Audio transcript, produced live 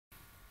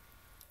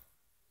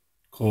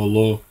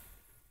Kolo,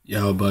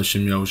 Yahweh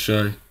Hashem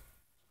Yahushai.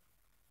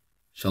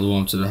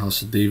 Shalom to the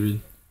house of David,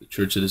 the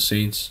church of the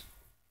saints.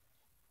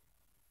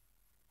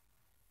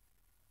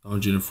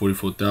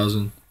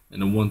 144,000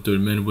 and the 1/3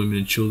 men, women,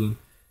 and children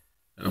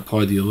that are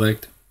part of the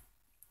elect.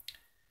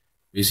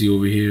 Basically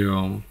over here,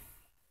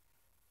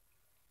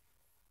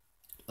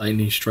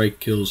 lightning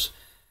strike kills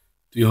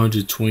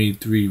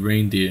 323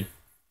 reindeer.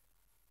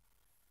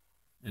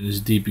 And it's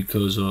deep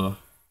because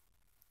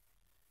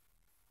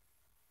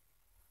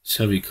it's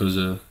heavy because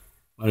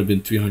might have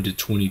been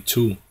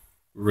 322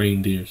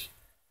 reindeers.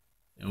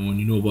 And when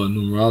you know about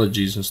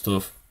numerologies and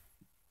stuff,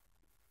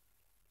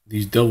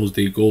 these devils,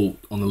 they go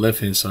on the left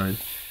hand side.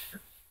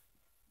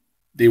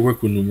 They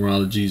work with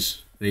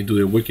numerologies. They do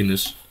their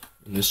wickedness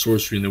and their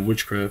sorcery and their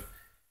witchcraft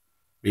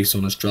based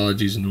on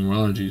astrologies and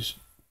numerologies.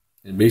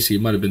 And basically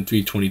it might have been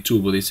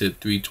 322, but they said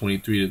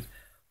 323 to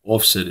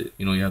offset it.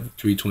 You know, you have the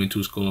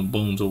 322 skull and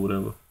bones or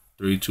whatever.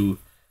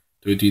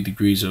 33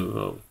 degrees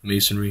of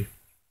masonry.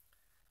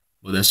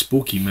 But that's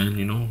spooky, man.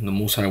 You know, the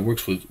Most High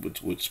works with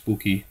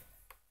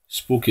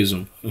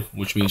spookism,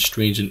 which means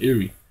strange and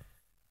eerie.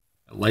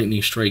 A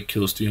lightning strike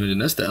kills 300.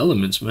 That's the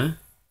elements, man.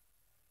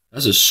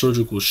 That's a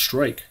surgical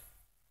strike.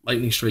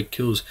 Lightning strike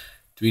kills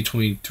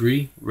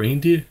 323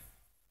 reindeer.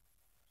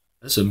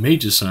 That's a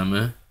major sign,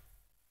 man.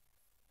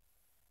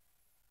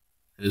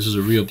 And this is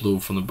a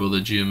re-upload from the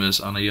brother GMS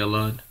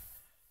Anayalad.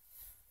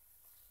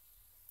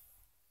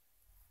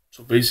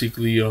 So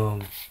basically,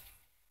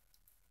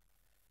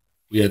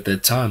 we at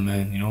that time,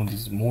 man, you know,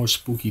 these more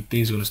spooky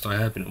things are gonna start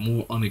happening.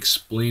 More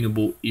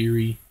unexplainable,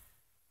 eerie,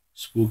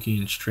 spooky,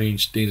 and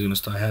strange things are gonna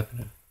start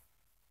happening.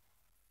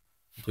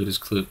 I'll play this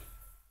clip.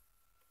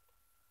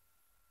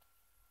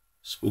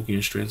 Spooky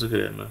and strange. Look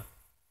at that, man.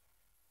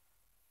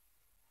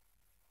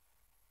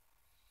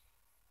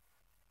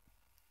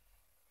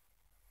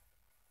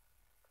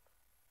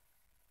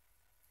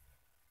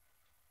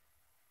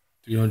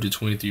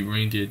 "323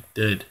 reindeer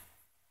dead.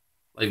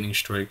 Lightning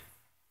strike."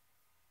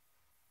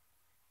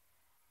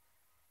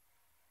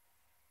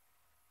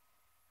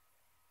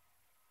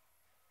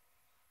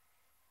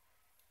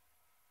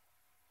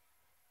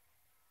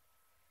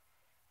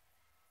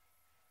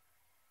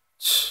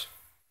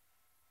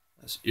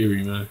 That's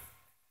eerie, man.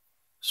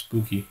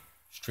 Spooky,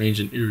 strange,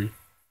 and eerie.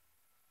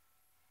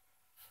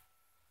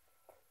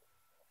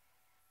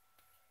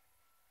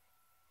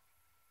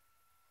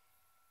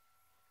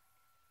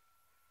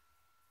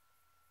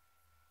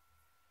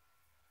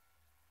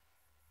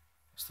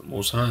 It's the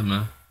Most High,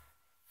 man.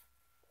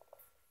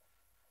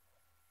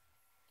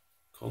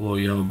 Kolo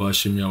Yahweh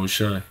Hashem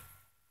Yahushai.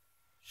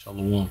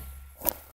 Shalom.